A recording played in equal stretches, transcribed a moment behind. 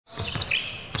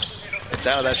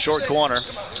Gets out of that short corner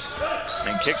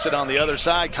and kicks it on the other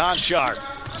side. Konchar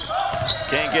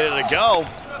can't get it to go.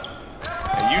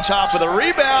 And Utah for the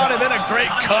rebound, and then a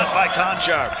great cut by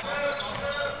Konchar.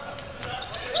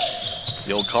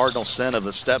 The old Cardinal sin of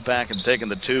the step back and taking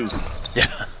the two. Yeah.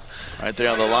 Right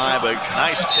there on the line, but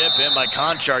nice tip in by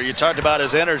Konchar. You talked about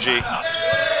his energy.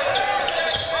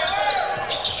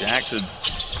 Jackson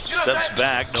steps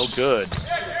back, no good.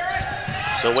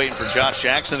 Still waiting for Josh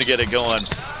Jackson to get it going.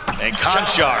 And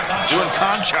Konchar doing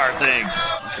Konchar things.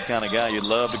 That's the kind of guy you'd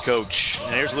love to coach.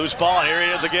 And here's loose ball, and here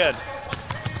he is again.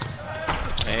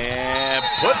 And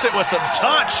puts it with some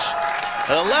touch.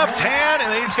 The left hand,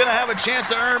 and he's going to have a chance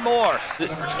to earn more.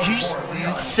 He's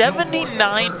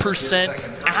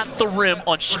 79% at the rim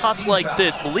on shots like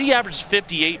this. The league average is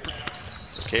 58%.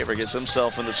 Caver gets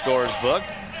himself in the scorer's book.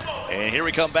 And here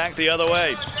we come back the other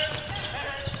way.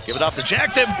 Give it off to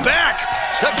Jackson, back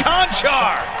to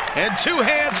Konchar. And two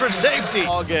hands for safety.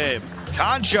 All game.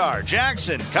 Konchar,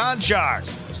 Jackson, Konchar.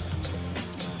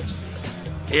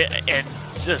 Yeah, and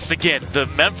just again, the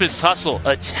Memphis hustle,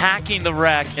 attacking the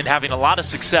rack and having a lot of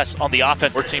success on the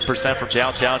offense. 14% from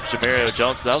downtown, Jamario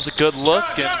Jones. That was a good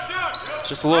look and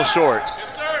just a little short.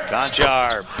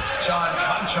 Konchar. John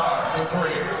Konchar for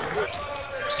three.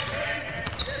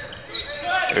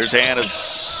 Here's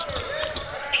Hannah's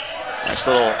nice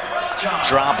little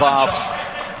drop off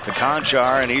to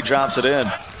Konchar, and he drops it in.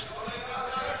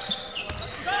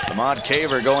 Ahmad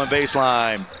Caver going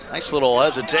baseline. Nice little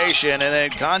hesitation, and then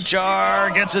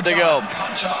Konchar gets it to go.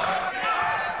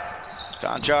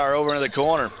 Konchar over into the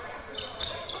corner.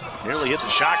 Nearly hit the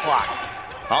shot clock.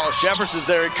 Hollis Jefferson's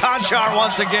there, and Konchar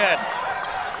once again.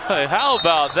 Hey, how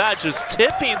about that? Just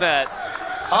tipping that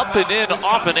up and in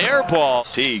off an air ball.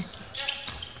 Teague.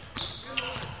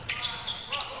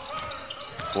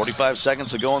 45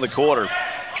 seconds to go in the quarter.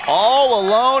 All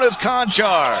alone is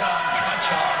Konchar.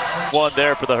 One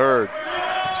there for the Herd.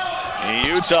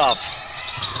 Utah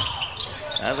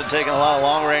hasn't taken a lot of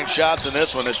long-range shots in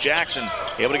this one. As Jackson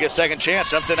able to get second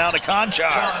chance, dumps it down to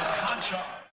Konchar.